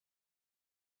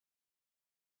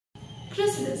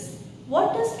Chrysalis.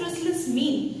 What does chrysalis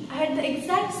mean? I had the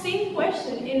exact same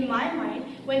question in my mind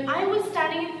when I was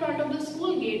standing in front of the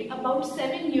school gate about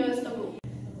 7 years ago.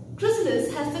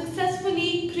 Chrysalis has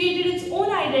successfully created its own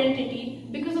identity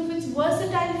because of its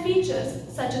versatile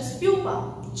features such as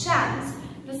pupa, chants,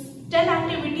 the STEM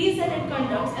activities that it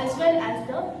conducts as well as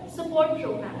the support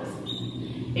programs.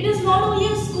 It is not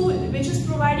only a school which is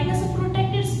providing us a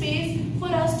protected space for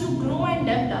us to grow and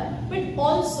develop, but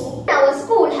also our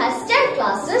school has STEM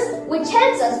classes which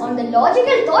helps us on the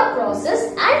logical thought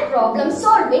process and problem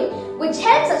solving, which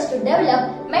helps us to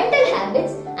develop mental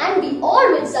habits, and we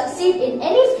all will succeed in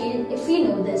any field if we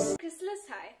know this. Chrysalis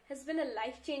High has been a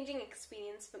life-changing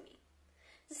experience for me.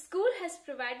 The school has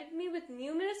provided me with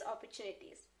numerous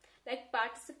opportunities, like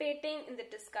participating in the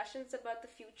discussions about the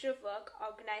future of work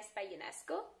organized by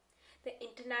UNESCO, the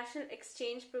International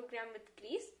Exchange Program with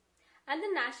Greece, and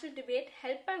the national debate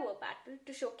held by Warbattle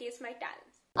to showcase my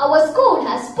talents. Our school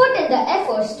has put in the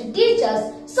efforts to teach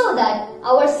us so that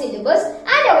our syllabus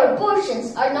and our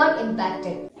portions are not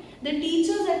impacted. The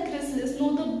teachers at Chrysalis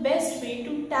know the best way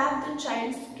to tap the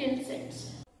child's skill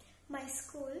sets. My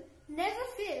school never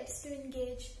fails to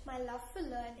engage my love for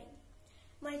learning.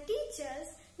 My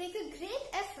teachers make a great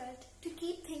effort to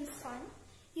keep things fun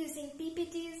using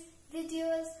PPTs,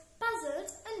 videos,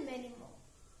 puzzles and many more.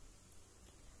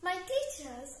 My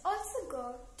teachers also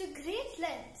go to great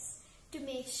lengths to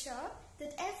make sure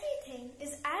that everything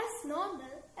is as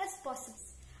normal as possible.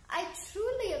 I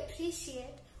truly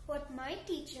appreciate what my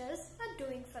teachers are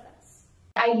doing for us.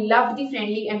 I loved the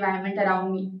friendly environment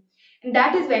around me. And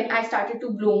that is when I started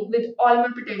to bloom with all my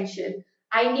potential.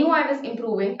 I knew I was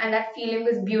improving and that feeling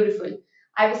was beautiful.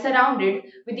 I was surrounded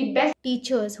with the best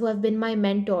teachers who have been my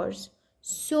mentors,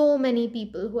 so many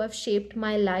people who have shaped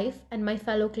my life and my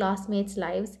fellow classmates'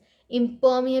 lives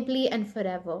impermeably and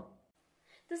forever.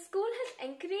 The school has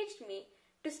encouraged me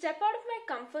to step out of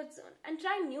my comfort zone and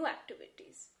try new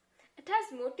activities. It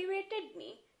has motivated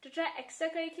me to try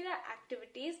extracurricular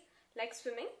activities like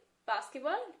swimming,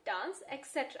 basketball, dance,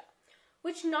 etc.,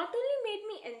 which not only made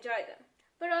me enjoy them,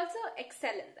 but also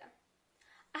excel in them.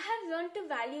 I have learned to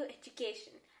value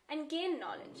education and gain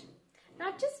knowledge,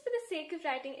 not just for the sake of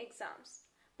writing exams,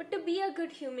 but to be a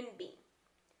good human being.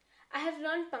 I have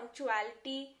learned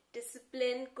punctuality,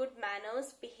 discipline, good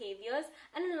manners, behaviors,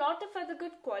 and a lot of other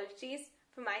good qualities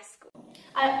from my school.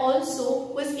 I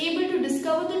also was able to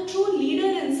discover the true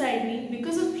leader inside me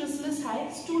because of Chrysalis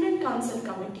High Student Council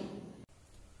Committee.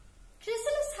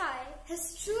 Chrysalis High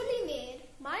has truly made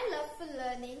my love for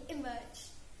learning emerge.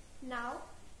 Now,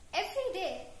 every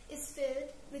day is filled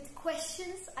with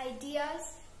questions,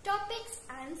 ideas, topics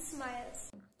and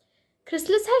smiles.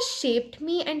 Chrysalis has shaped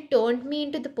me and turned me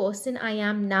into the person I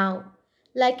am now,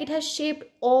 like it has shaped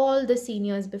all the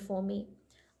seniors before me.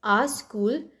 Our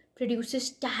school produces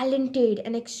talented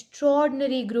and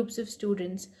extraordinary groups of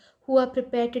students who are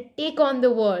prepared to take on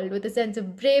the world with a sense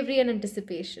of bravery and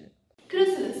anticipation.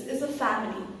 Chrysalis is a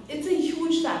family. It's a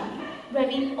huge family where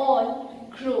we all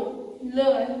grow,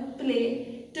 learn,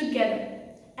 play together.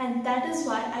 And that is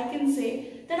why I can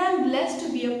say that I'm blessed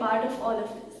to be a part of all of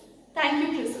this. Thank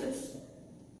you, Chrysalis.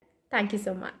 Thank you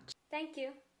so much. Thank you.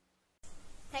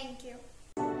 Thank you.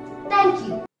 Thank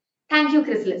you. Thank you,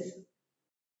 Chrysalis.